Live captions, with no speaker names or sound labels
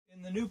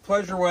The new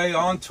Pleasureway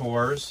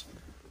OnTours,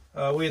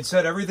 we had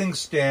said everything's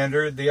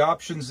standard. The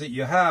options that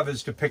you have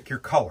is to pick your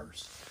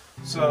colors.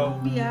 So,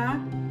 Pia,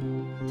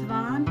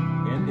 Tvan,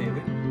 and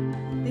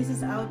David, this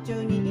is our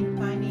journey in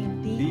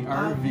finding the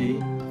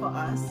RV for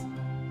us.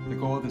 the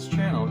goal of this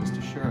channel is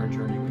to share our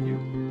journey with you.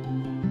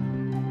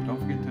 Don't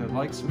forget to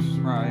like,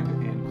 subscribe,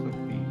 and click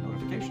the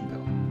notification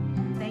bell.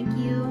 Thank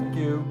you. Thank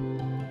you.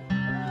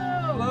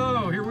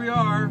 hello, here we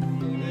are.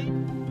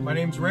 My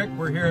name's Rick.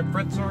 We're here at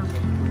Fred's RV.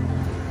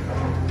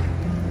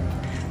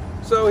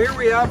 So here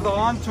we have the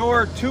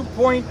OnTour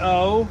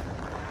 2.0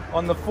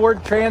 on the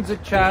Ford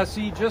Transit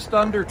chassis, just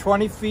under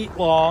 20 feet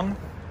long,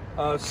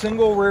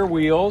 single rear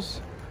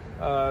wheels,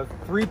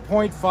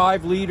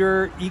 3.5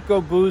 liter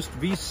EcoBoost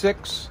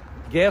V6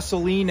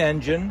 gasoline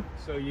engine.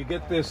 So you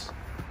get this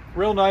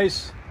real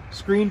nice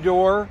screen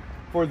door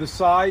for the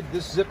side.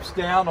 This zips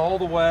down all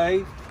the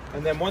way,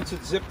 and then once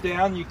it's zipped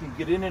down, you can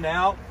get in and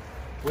out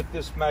with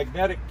this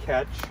magnetic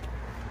catch,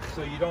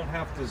 so you don't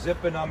have to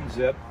zip and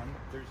unzip.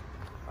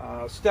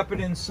 Stepping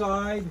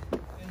inside,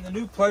 in the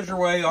new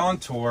Pleasureway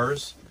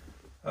OnTours,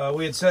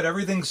 we had said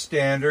everything's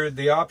standard.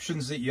 The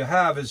options that you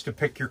have is to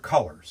pick your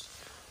colors.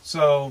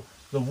 So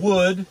the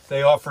wood,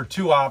 they offer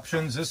two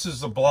options. This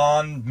is the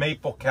blonde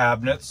maple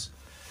cabinets.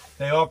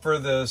 They offer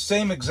the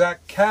same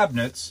exact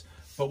cabinets,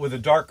 but with a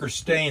darker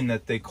stain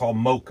that they call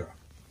mocha.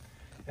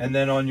 And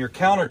then on your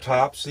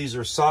countertops, these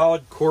are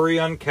solid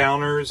Corian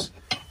counters.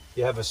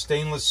 You have a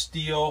stainless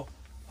steel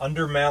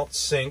undermount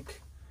sink.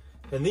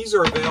 And these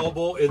are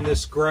available in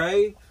this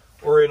gray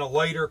or in a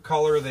lighter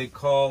color they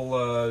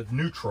call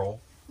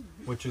neutral,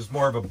 which is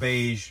more of a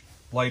beige,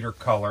 lighter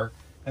color.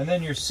 And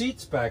then your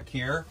seats back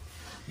here,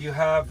 you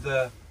have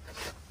the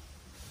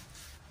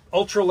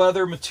ultra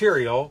leather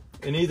material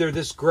in either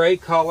this gray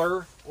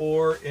color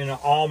or in an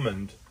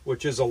almond,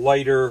 which is a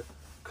lighter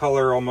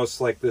color,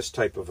 almost like this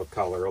type of a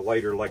color, a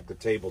lighter like the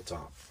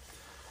tabletop.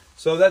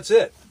 So that's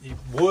it.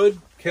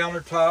 Wood,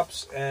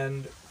 countertops,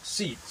 and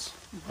seats.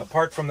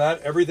 Apart from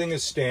that, everything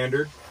is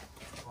standard.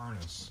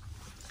 Harness.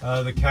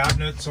 The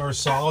cabinets are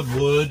solid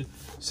wood,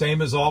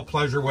 same as all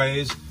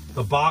Pleasureways.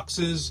 The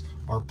boxes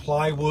are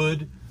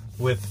plywood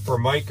with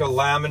Formica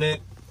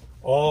laminate,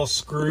 all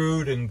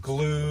screwed and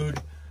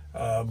glued.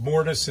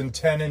 Mortise and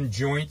tenon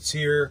joints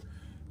here.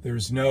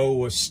 There's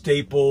no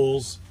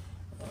staples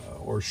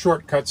or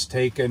shortcuts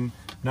taken.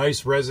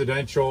 Nice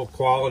residential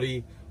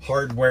quality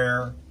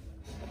hardware.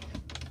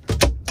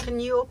 Can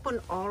you open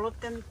all of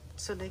them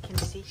so they can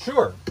see?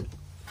 Sure.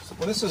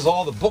 Well, this is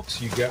all the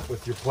books you get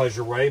with your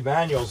Pleasureway,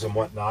 manuals and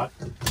whatnot.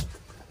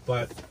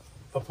 But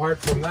apart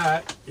from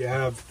that, you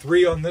have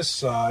 3 on this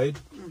side,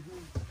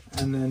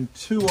 and then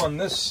 2 on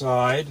this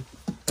side,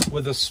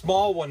 with a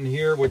small one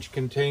here which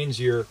contains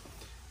your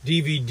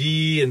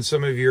DVD and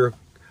some of your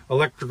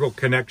electrical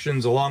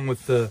connections, along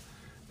with the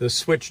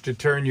switch to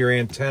turn your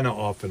antenna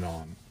off and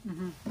on.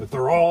 But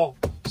they're all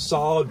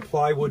solid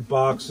plywood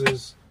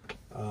boxes.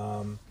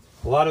 A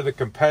lot of the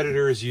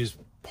competitors use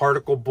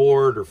particle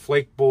board or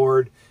flake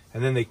board,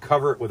 and then they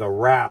cover it with a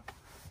wrap,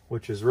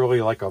 which is really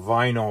like a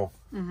vinyl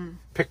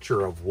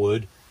picture of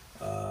wood.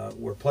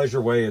 Where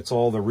Pleasureway, it's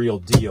all the real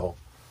deal.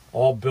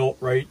 All built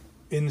right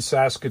in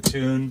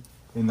Saskatoon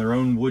in their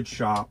own wood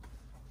shop.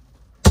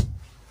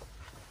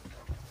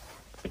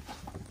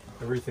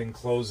 Everything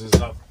closes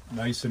up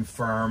nice and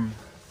firm.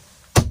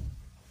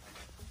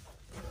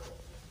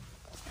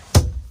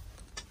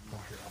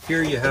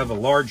 Here you have a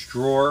large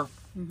drawer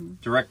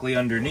directly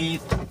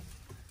underneath.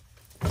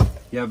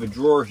 You have a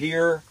drawer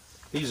here.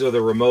 These are the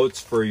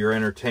remotes for your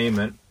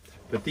entertainment,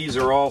 but these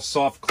are all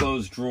soft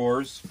close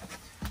drawers.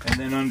 And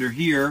then under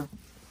here,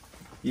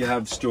 you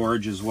have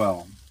storage as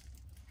well.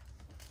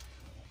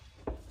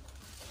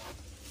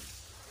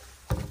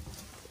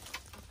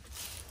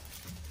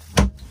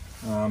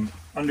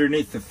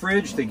 Underneath the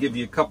fridge, they give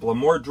you a couple of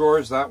more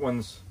drawers. That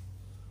one's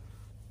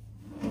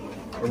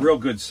a real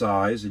good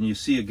size, and you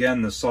see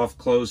again the soft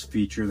close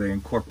feature they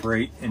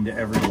incorporate into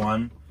every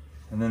one.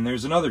 And then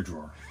there's another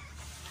drawer,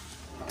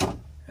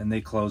 and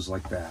they close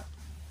like that.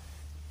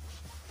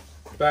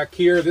 Back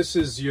here, this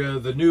is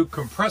the new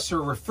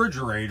compressor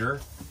refrigerator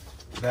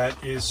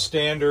that is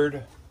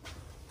standard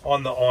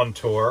on the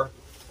OnTour.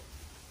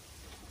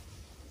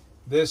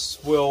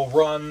 This will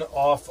run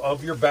off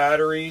of your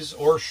batteries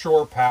or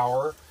shore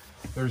power.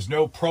 There's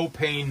no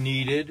propane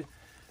needed.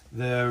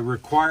 The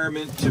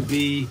requirement to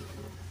be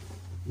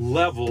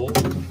level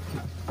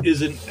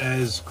isn't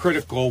as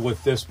critical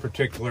with this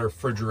particular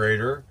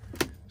refrigerator.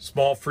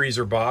 Small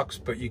freezer box,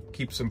 but you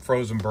keep some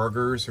frozen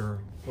burgers or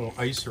little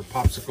ice or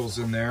popsicles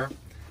in there.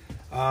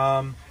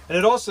 And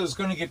it also is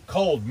going to get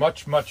cold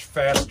much, much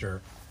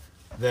faster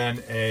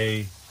than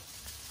a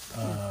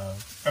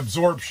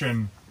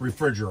absorption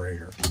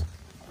refrigerator.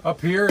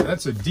 Up here,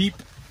 that's a deep,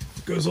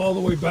 goes all the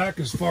way back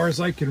as far as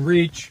I can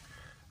reach,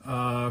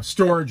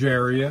 storage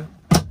area.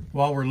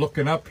 While we're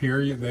looking up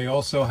here, they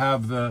also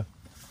have the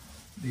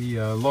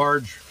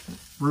large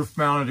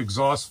roof-mounted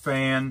exhaust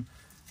fan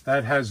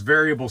that has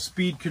variable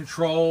speed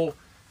control,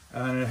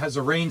 and it has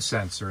a rain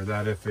sensor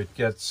that if it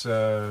gets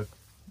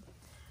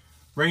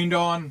rained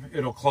on,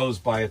 it'll close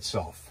by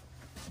itself.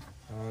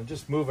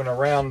 Just moving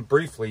around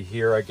briefly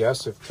here, I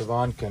guess, if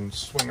Tavon can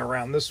swing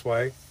around this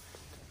way.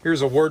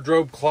 Here's a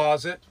wardrobe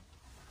closet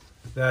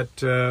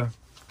that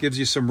gives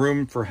you some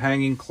room for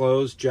hanging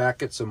clothes,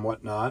 jackets, and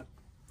whatnot.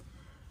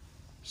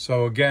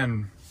 So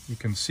again, you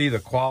can see the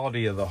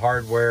quality of the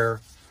hardware,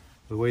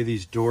 the way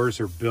these doors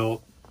are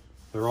built.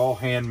 They're all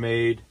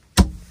handmade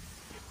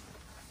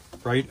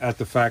right at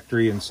the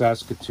factory in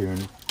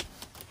Saskatoon.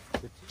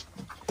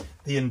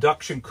 The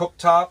induction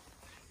cooktop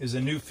is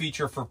a new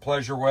feature for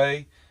Pleasure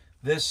Way.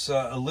 This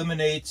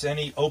eliminates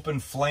any open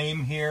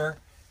flame here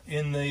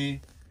in the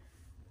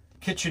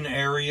kitchen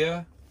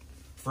area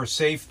for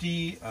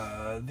safety.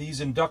 These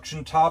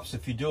induction tops,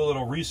 if you do a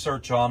little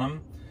research on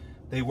them,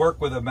 they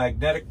work with a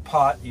magnetic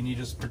pot. You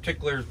need a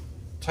particular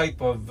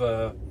type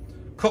of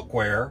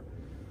cookware.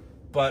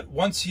 But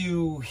once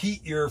you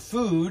heat your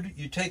food,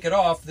 you take it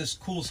off, this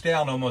cools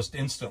down almost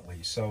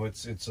instantly. So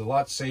it's a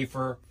lot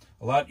safer,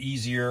 a lot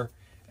easier,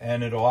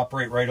 and it'll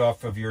operate right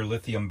off of your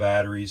lithium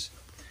batteries.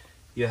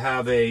 You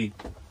have a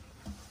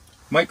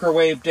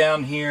microwave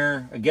down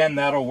here. Again,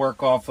 that'll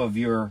work off of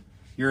your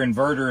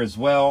inverter as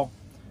well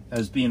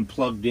as being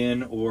plugged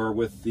in, or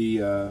with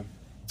the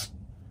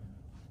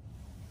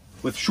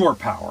with shore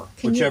power,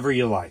 whichever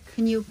you like.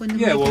 Can you open the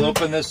Yeah, we'll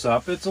open this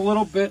up. It's a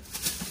little bit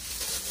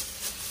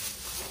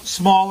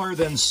smaller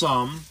than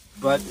some,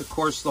 but of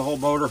course the whole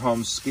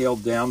motorhome's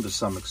scaled down to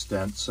some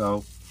extent,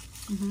 so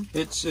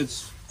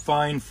it's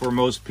fine for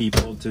most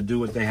people to do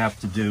what they have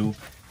to do.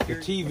 The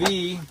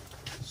TV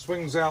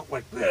swings out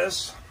like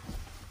this,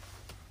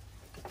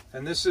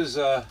 and this is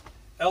a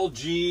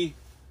LG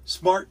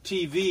Smart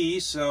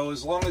TV, so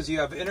as long as you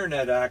have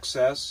internet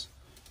access,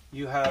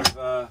 you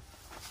have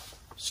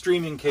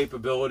streaming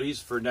capabilities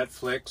for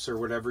Netflix or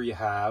whatever you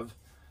have.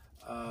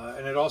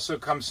 And it also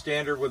comes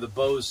standard with a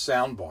Bose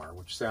soundbar,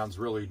 which sounds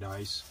really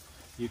nice.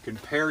 You can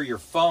pair your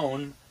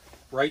phone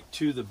right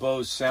to the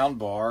Bose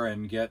soundbar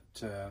and get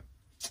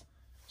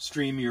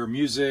stream your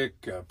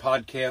music,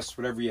 podcasts,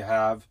 whatever you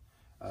have.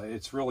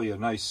 It's really a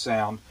nice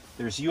sound.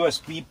 There's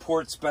USB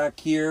ports back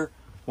here,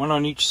 one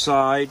on each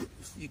side.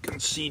 If you can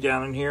see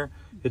down in here,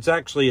 it's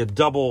actually a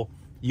double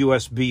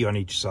USB on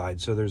each side,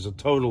 so there's a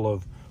total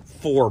of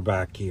 4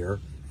 back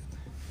here.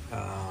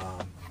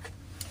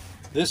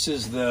 This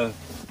is the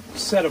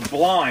set of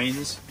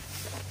blinds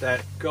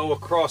that go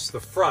across the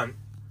front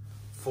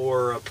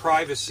for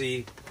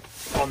privacy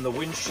on the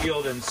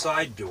windshield and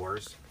side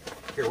doors.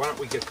 Here, why don't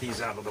we get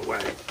these out of the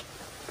way?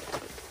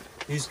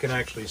 These can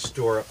actually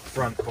store up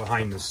front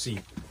behind the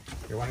seat.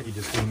 Here, why don't you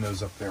just lean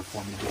those up there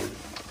for me, David?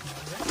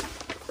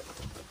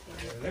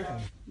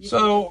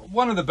 So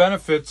one of the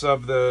benefits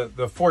of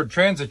the Ford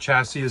Transit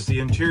chassis is the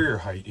interior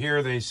height.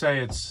 Here they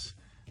say I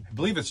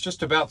believe it's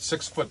just about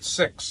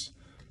 6'6".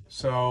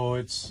 So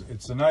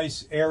it's a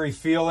nice airy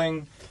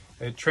feeling.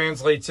 It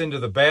translates into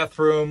the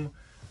bathroom.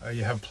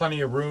 You have plenty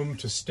of room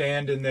to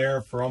stand in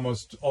there for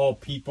almost all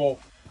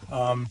people.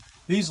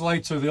 These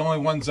lights are the only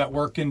ones that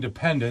work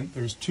independent.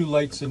 There's 2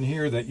 lights in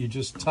here that you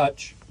just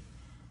touch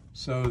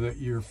so that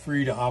you're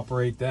free to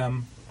operate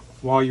them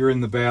while you're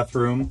in the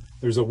bathroom.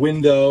 There's a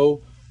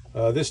window.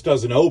 This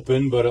doesn't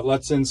open, but it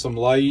lets in some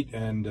light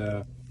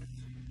and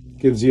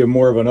gives you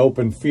more of an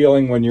open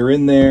feeling when you're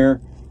in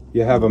there.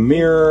 You have a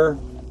mirror.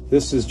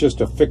 This is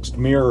just a fixed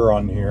mirror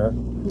on here.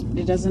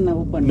 It doesn't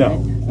open, no,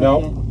 right? no,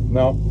 Okay.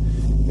 no.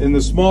 In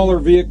the smaller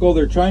vehicle,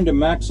 they're trying to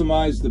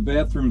maximize the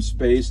bathroom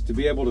space to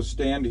be able to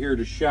stand here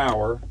to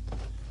shower.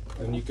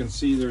 And you can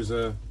see there's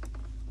a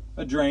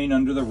drain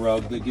under the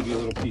rug. They give you a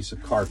little piece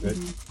of carpet.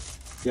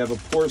 You have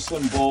a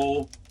porcelain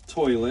bowl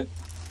toilet.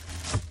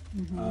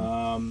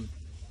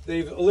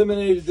 They've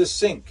eliminated the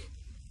sink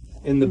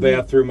in the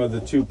bathroom of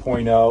the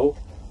 2.0,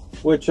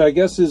 which I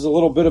guess is a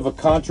little bit of a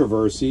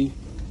controversy.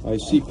 I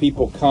see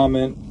people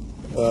comment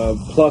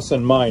plus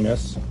and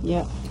minus.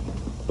 Yeah.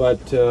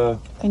 But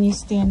Can you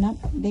stand up,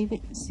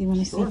 David? See, want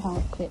to see how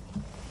it fit.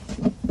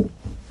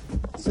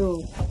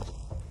 So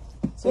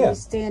yeah. you're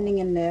standing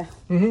in there.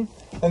 and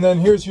then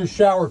here's your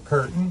shower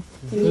curtain.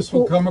 Can This you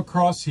will pull- come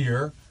across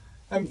here.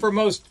 And for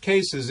most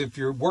cases, if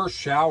you were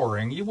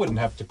showering, you wouldn't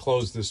have to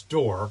close this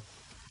door.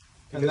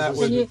 And that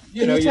would, Can you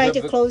you know, try you'd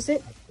to have close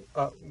it?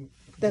 the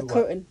The what?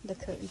 curtain. The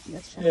curtain.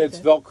 Let's try Yeah, it's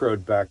that.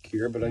 Velcroed back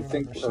here, but I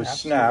think, or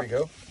snap. There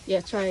we go.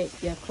 Yeah, try it.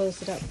 Yeah,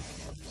 close it up.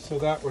 So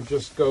that would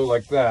just go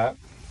like that.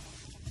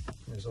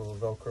 There's a little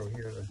Velcro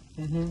here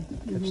to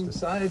catch the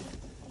side.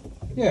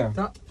 Yeah.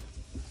 Top.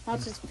 How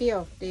does it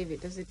feel,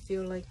 David? Does it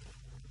feel like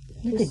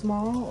too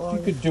small or?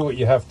 You could do what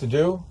you have to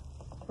do.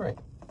 Right.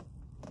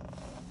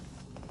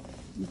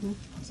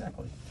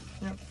 Exactly.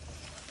 Yep.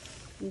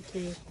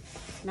 Okay.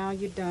 Now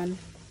you're done.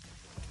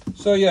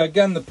 So yeah,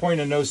 again, the point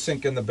of no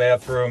sink in the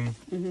bathroom.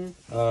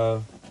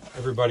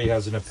 Everybody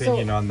has an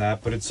opinion on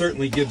that, but it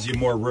certainly gives you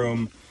more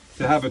room.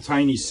 To have a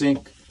tiny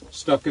sink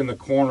stuck in the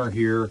corner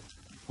here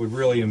would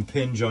really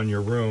impinge on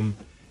your room,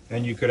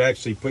 and you could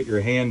actually put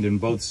your hand in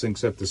both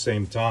sinks at the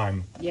same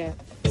time. Yeah.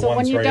 The So when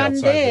one's you're right done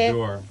outside there, the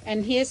door.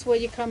 and here's where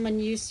you come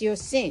and use your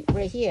sink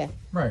right here.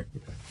 Right.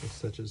 If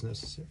such as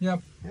necessary.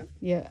 Yep.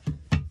 Yeah.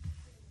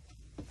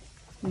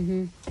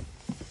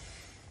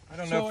 I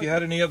don't know if you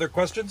had any other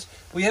questions.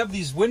 We have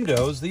these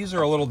windows. These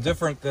are a little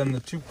different than the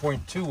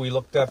 2.2 we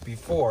looked at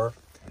before,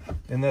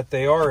 in that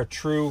they are a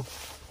true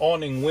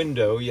awning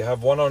window. You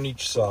have one on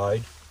each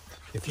side.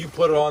 If you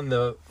put on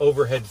the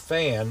overhead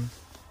fan,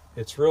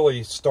 it's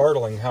really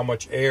startling how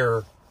much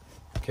air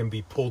can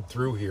be pulled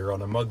through here.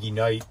 On a muggy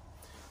night,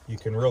 you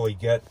can really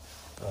get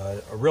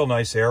a real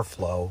nice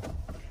airflow.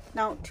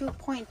 Now,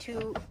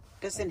 2.2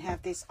 doesn't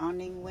have this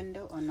awning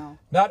window, or no?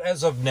 Not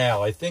as of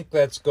now. I think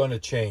that's going to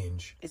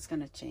change. It's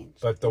going to change.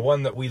 But the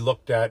one that we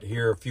looked at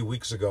here a few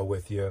weeks ago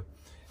with you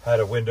had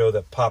a window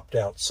that popped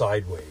out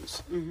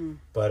sideways.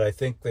 But I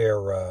think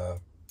they're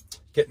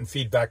getting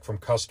feedback from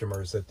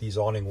customers that these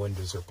awning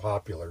windows are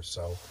popular.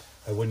 So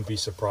I wouldn't be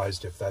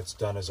surprised if that's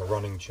done as a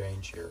running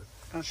change here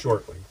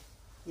shortly.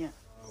 Yeah.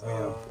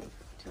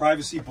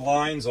 Privacy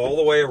blinds all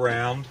the way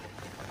around.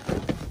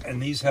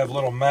 And these have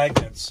little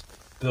magnets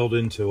built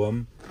into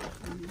them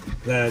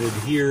that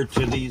adhere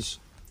to these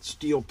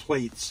steel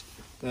plates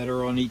that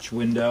are on each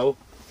window.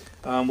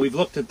 We've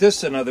looked at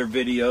this in other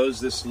videos,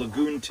 this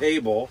lagoon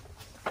table,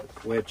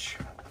 which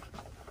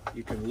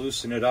you can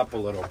loosen it up a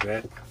little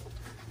bit.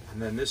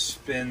 And then this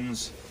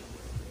spins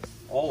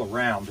all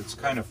around. It's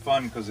kind of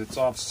fun because it's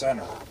off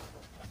center.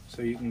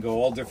 So you can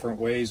go all different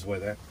ways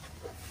with it,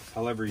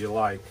 however you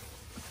like.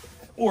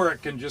 Or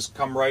it can just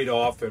come right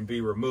off and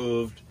be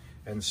removed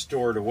and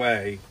stored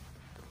away.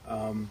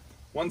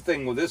 One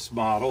thing with this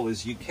model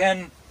is you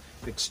can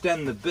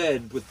extend the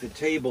bed with the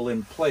table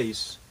in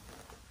place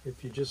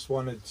if you just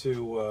wanted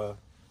to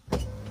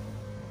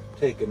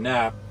take a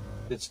nap.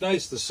 It's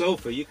nice, the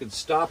sofa, you can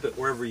stop it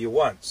wherever you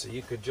want. So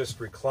you could just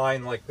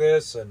recline like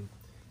this and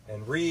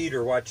read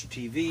or watch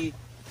TV,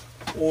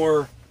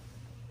 or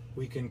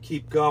we can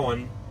keep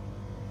going.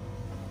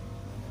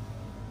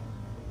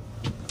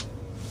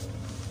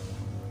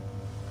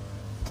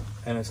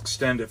 And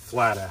extend it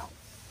flat out.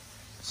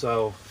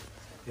 So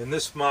in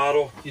this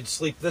model, you'd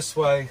sleep this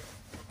way.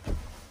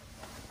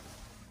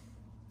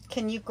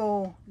 Can you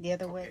go the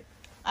other way?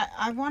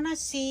 I want to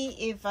see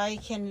if I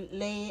can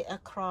lay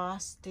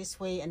across this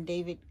way and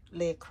David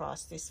lay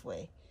across this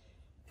way.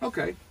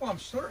 Okay. Well, I'm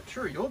sure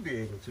you'll be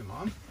able to,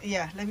 Mom.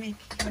 Yeah,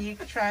 can you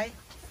try?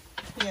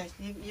 Yeah,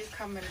 you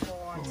come and go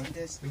on to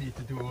this. We need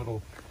to do a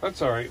little...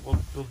 That's all right. We'll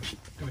do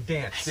a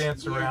dance.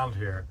 dance around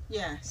here.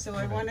 Yeah, so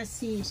I want to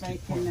see if I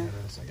can...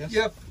 I guess.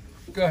 Yep.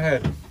 Go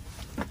ahead.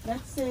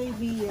 let's say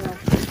we take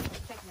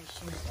my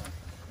shoes off.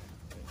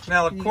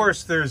 Now, of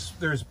course, there's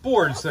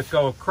boards that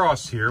go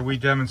across here. We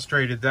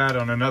demonstrated that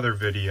on another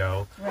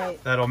video.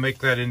 Right. That'll make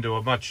that into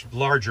a much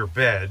larger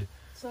bed.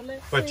 So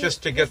but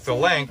just to get the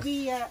length,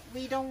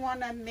 we don't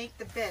want to make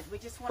the bed. We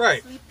just want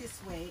right. to sleep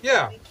this way.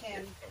 Yeah. We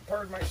can.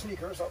 Pardon my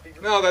sneakers. I'll be.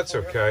 No, that's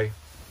okay.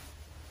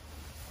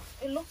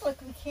 It looks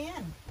like we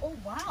can. Oh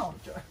wow.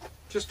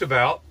 Just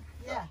about.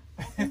 Yeah,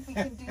 I think we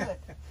can do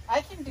it.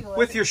 I can do it.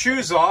 With your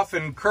shoes off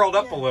and curled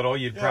up a little,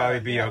 you'd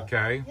probably be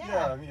okay.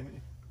 Yeah, I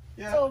mean,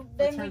 yeah. So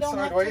then we don't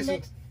have to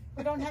make. And...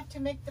 We don't have to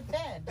make the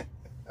bed.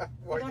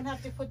 We don't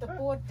have to put the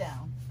board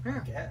down.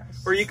 Yeah.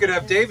 Or you could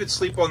have David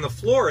sleep on the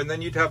floor, and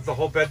then you'd have the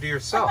whole bed to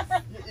yourself.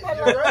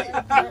 You're right.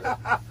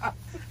 I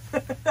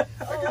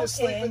could just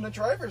sleep in the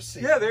driver's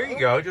seat. Yeah, there you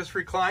go. Just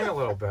recline a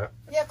little bit.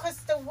 Yeah, because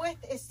the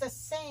width is the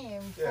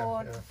same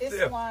for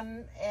this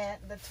one and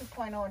the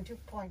 2.0 and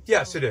 2.2.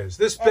 Yes, it is.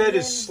 This bed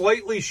is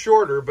slightly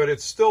shorter, but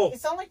it's still...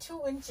 It's only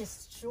 2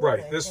 inches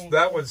shorter. Right.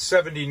 That was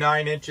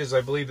 79 inches.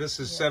 I believe this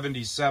is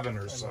 77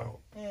 or so.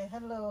 Yeah,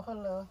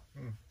 hello.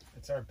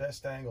 It's our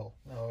best angle.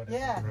 No, it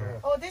isn't. Yeah.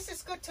 Oh, this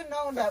is good to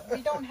know that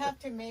we don't have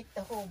to make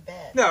the whole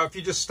bed. No, if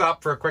you just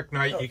stop for a quick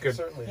night, you could...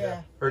 Certainly,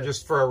 Or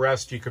just for a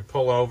rest, you could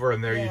pull over,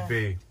 and there you'd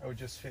be. I would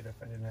just fit if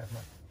I didn't have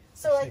my...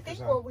 So I think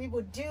what we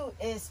would do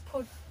is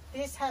put...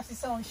 This has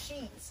its own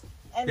sheets.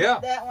 And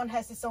that one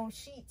has its own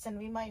sheets, and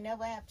we might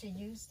never have to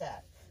use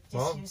that.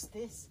 Just use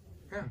this.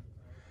 Yeah.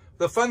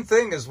 The fun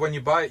thing is when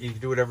you buy it, you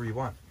can do whatever you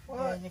want.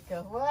 There you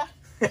go. What?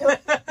 You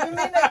mean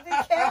that we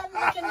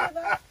can do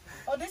that?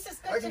 Oh, this is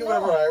good to know. I can do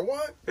whatever I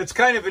want. It's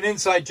kind of an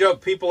inside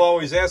joke. People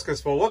always ask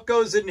us, well, what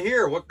goes in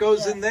here? What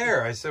goes in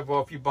there? I said,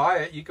 well, if you buy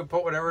it, you can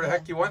put whatever the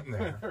heck you want in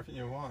there. Whatever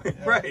you want. Yeah.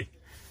 Right.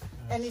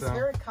 And it's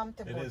very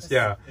comfortable. It is.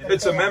 Yeah.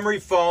 It's a memory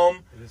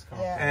foam. It is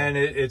comfortable. And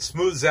it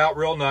smooths out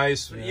real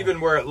nice. Yeah.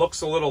 Even where it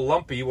looks a little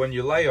lumpy, when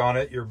you lay on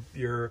it,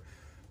 your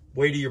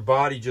weight of your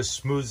body just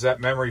smooths that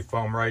memory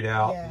foam right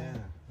out. Yeah.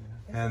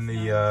 And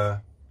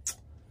the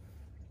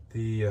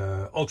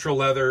ultra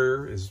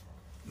leather is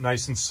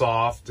nice and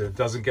soft. It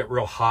doesn't get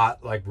real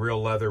hot like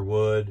real leather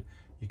would.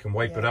 You can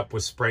wipe it up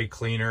with spray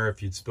cleaner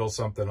if you'd spill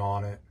something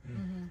on it.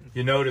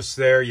 You notice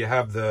there you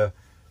have the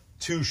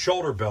 2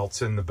 shoulder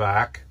belts in the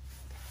back.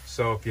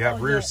 So if you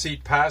have rear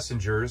seat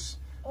passengers,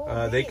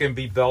 they can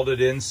be belted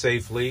in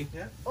safely.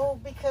 Yeah. Oh,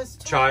 because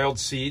child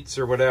seats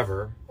or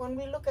whatever. When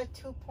we look at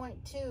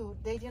 2.2,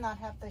 they do not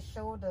have the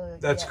shoulder.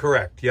 That's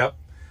correct. Yep.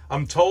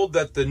 I'm told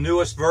that the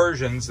newest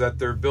versions that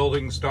they're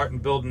starting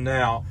building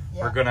now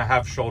are going to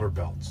have shoulder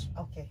belts.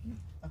 Okay,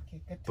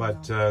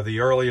 good to know. The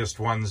earliest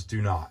ones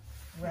do not.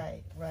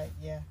 Right,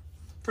 yeah.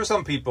 For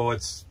some people,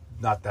 it's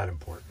not that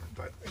important,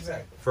 but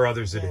Exactly. for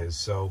others it is.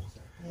 So,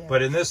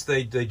 but in this,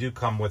 they do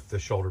come with the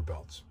shoulder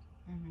belts.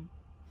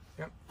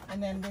 Yep.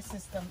 And then this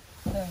is the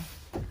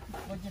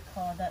what do you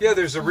call that? Yeah,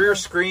 there's a rear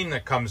screen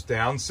that comes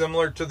down,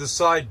 similar to the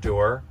side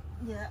door.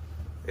 Yeah.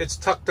 It's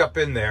tucked up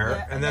in there,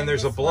 Yeah, and then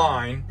there's a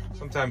blind.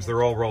 Sometimes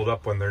they're all rolled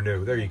up when they're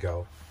new. There you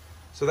go.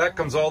 So that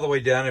comes all the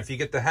way down. If you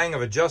get the hang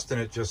of adjusting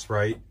it just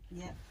right,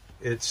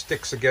 it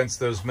sticks against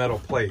those metal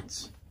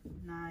plates.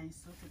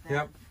 Nice. Look at that.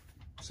 Yep.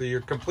 So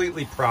you're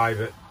completely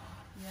private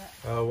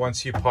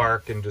once you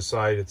park and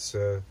decide it's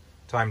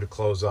time to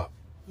close up.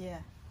 Yeah.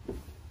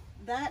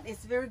 That is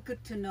very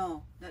good to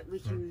know that we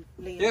can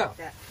lay it Yeah. like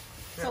that.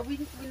 So we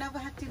never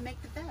have to make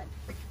the bed.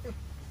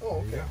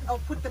 Oh, okay. Or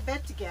put the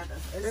bed together.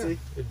 I see.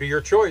 It'd be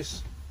your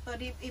choice.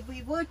 But if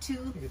we were to,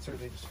 You could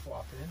certainly just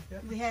flop it in.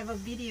 Yeah. we have a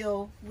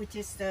video which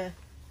is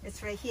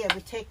it's right here.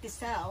 We take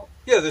this out.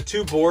 Yeah, the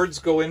two boards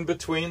go in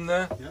between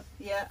the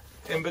Yeah.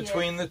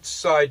 the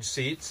side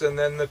seats, and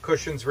then the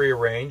cushions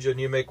rearrange, and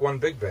you make one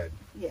big bed.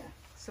 Yeah.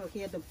 So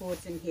here the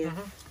boards in here.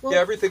 Yeah,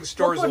 everything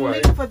stores we'll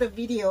away. make for the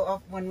video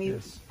of when we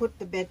put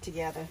the bed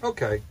together.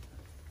 Okay.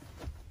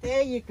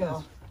 There you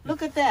go.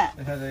 Look at that.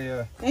 It had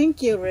a.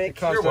 Thank you,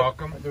 Rick. You're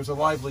welcome. There's a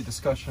lively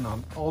discussion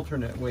on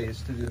alternate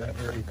ways to do that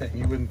very thing.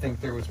 You wouldn't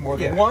think there was more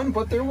than one,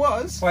 but there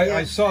was.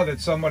 I saw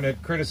that someone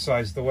had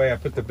criticized the way I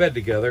put the bed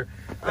together,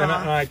 and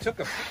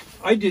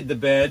I did the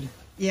bed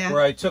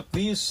where I took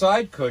these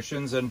side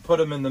cushions and put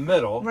them in the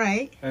middle.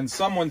 Right. And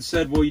someone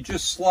said, well, you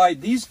just slide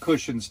these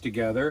cushions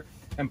together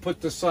and put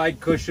the side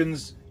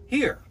cushions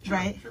here.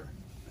 Right.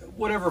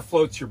 Whatever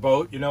floats your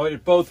boat, you know,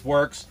 it both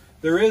works.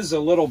 There is a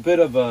little bit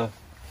of a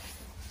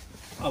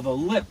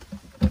lip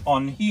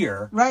on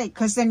here. Right,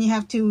 because then you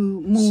have to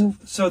move.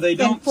 So they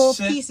don't four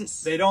sit.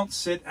 pieces. They don't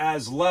sit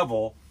as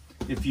level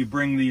if you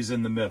bring these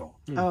in the middle.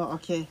 Oh,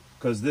 okay.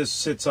 Because this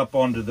sits up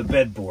onto the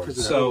bedboard.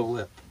 So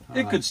lip.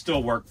 it could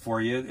still work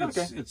for you.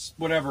 It's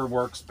whatever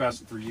works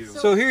best for you.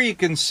 So here you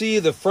can see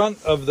the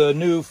front of the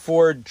new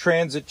Ford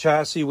Transit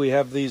chassis. We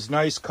have these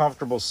nice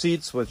comfortable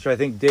seats, which I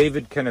think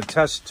David can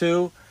attest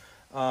to.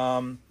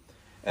 And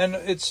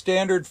it's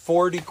standard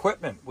Ford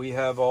equipment. We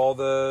have all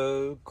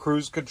the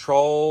cruise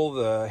control,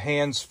 the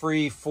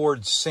hands-free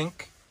Ford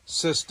Sync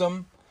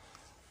system,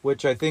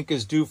 which I think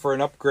is due for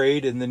an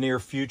upgrade in the near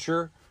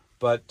future,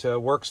 but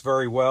works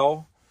very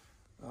well.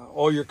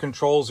 All your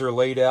controls are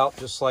laid out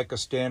just like a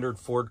standard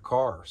Ford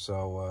car.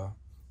 So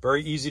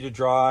very easy to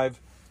drive.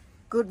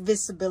 Good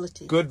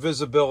visibility. Good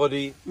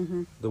visibility.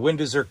 The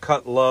windows are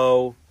cut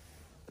low.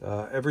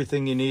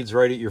 Everything you need is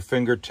right at your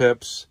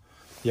fingertips.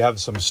 You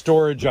have some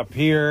storage up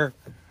here,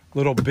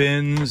 little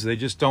bins. They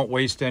just don't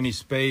waste any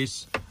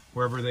space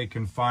wherever they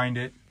can find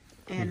it.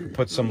 And you can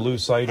put some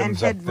loose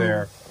items up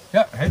there.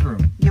 Yeah,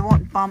 headroom. You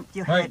won't bump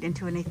your head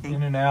into anything.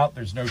 In and out.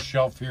 There's no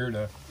shelf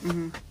here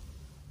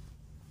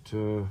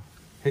to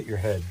hit your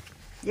head.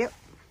 Yep.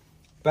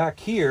 Back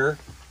here,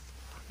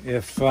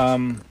 if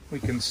we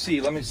can see,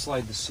 let me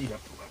slide the seat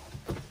up a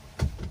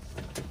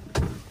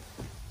little.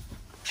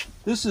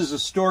 This is a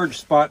storage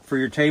spot for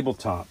your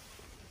tabletop.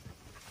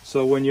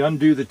 So when you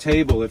undo the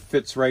table, it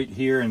fits right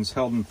here and is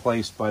held in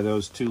place by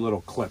those two little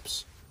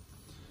clips.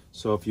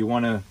 So if you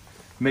want to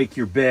make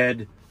your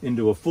bed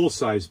into a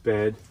full-size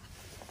bed,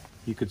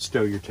 you could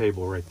stow your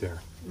table right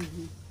there.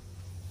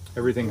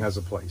 Everything has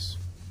a place.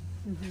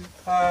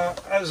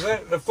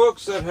 The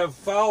folks that have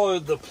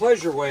followed the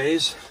Pleasure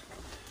Ways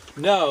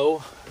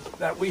know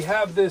that we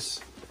have this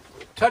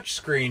touch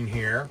screen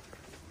here.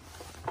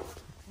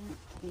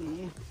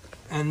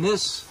 And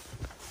there's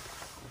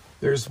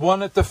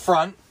one at the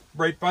front,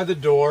 right by the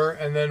door,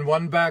 and then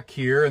one back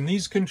here, and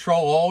these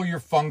control all your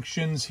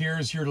functions.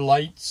 Here's your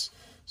lights,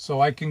 so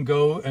I can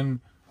go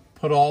and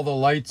put all the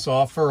lights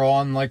off or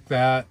on like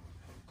that,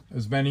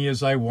 as many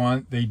as I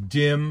want. They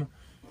dim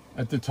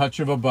at the touch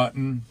of a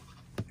button.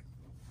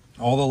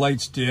 All the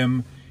lights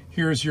dim.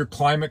 Here's your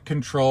climate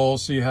control,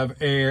 so you have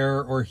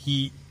air or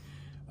heat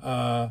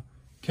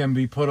can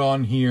be put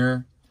on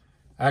here.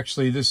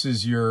 Actually, this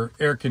is your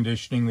air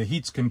conditioning. The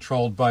heat's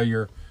controlled by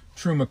your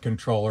Truma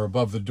controller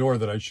above the door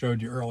that I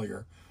showed you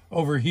earlier.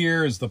 Over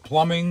here is the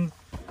plumbing,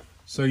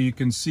 so you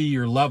can see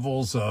your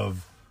levels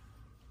of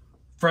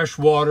fresh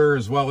water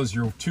as well as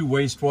your two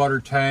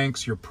wastewater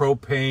tanks, your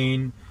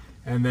propane,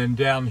 and then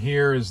down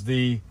here is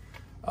the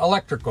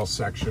electrical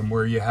section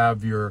where you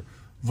have your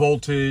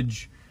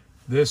voltage.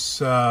 This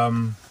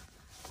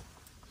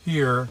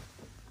here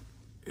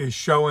is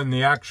showing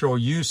the actual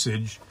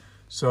usage.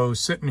 So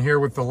sitting here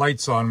with the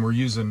lights on, we're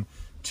using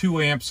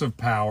 2 amps of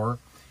power.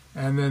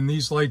 And then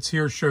these lights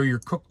here show your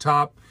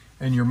cooktop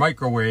and your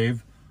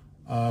microwave.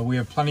 We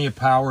have plenty of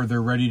power.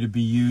 They're ready to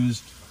be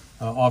used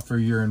off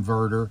of your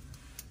inverter.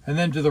 And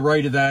then to the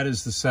right of that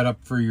is the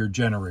setup for your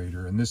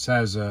generator. And this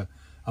has a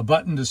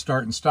button to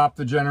start and stop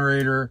the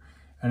generator.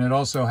 And it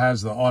also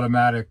has the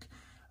automatic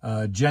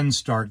Gen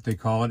Start, they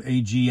call it,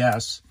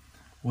 AGS,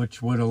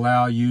 which would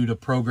allow you to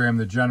program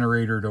the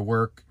generator to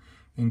work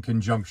in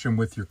conjunction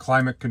with your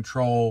climate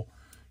control.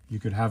 You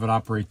could have it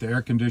operate the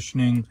air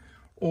conditioning,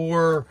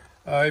 or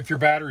if your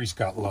batteries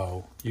got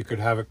low, you could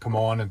have it come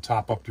on and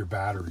top up your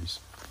batteries.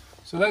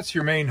 So that's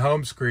your main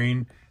home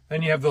screen.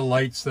 Then you have the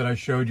lights that I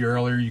showed you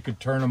earlier. You could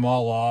turn them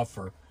all off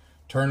or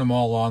turn them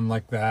all on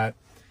like that.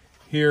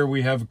 Here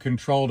we have a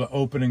control to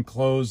open and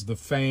close the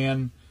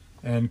fan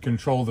and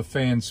control the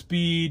fan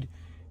speed.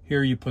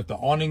 Here you put the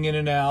awning in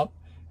and out,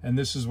 and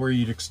this is where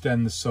you'd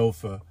extend the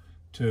sofa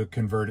to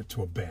convert it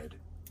to a bed.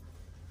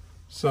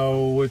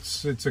 So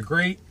it's a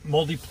great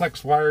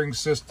multiplex wiring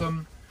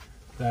system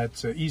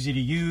that's easy to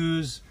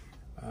use.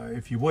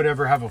 If you would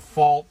ever have a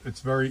fault,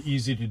 it's very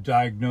easy to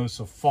diagnose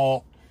a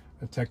fault.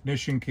 A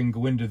technician can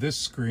go into this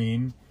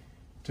screen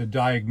to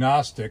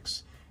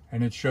diagnostics,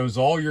 and it shows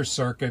all your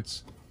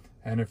circuits,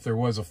 and if there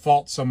was a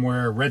fault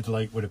somewhere, a red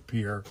light would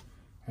appear,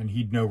 and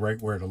he'd know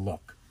right where to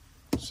look.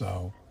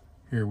 So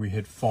here we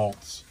hit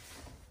faults,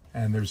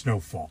 and there's no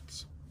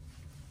faults.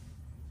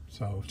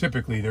 So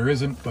typically there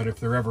isn't, but if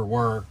there ever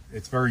were,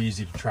 it's very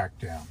easy to track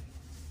down.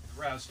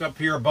 Rest up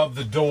here above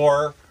the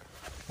door,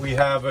 we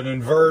have an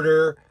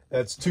inverter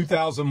that's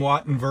 2,000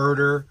 watt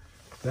inverter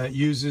that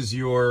uses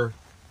your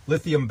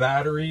lithium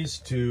batteries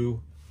to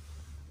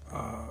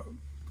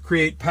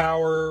create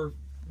power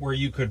where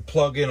you could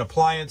plug in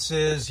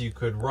appliances, you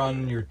could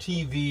run your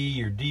TV,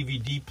 your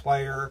DVD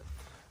player,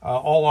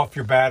 all off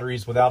your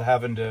batteries without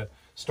having to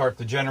start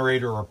the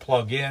generator or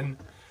plug in.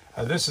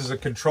 This is a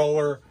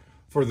controller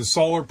for the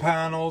solar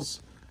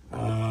panels.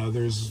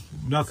 There's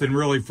nothing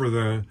really for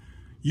the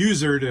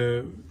user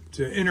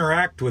to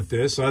interact with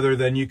this other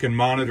than you can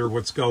monitor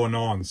what's going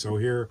on. So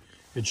here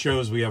it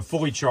shows we have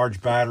fully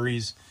charged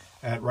batteries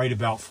at right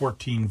about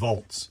 14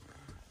 volts.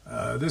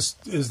 This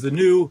is the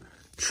new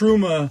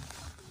Truma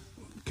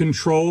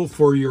control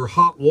for your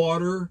hot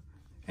water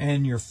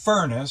and your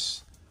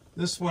furnace.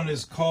 This one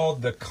is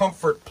called the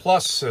Comfort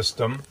Plus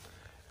system.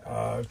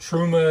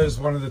 Truma is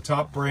one of the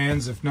top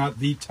brands, if not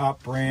the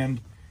top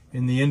brand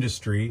in the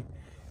industry.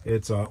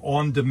 It's an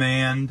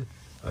on-demand,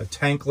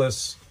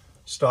 tankless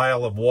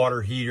style of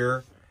water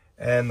heater,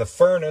 and the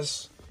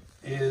furnace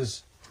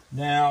is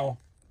now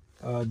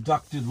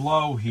ducted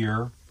low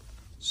here,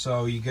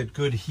 so you get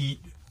good heat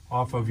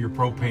off of your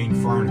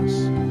propane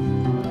furnace.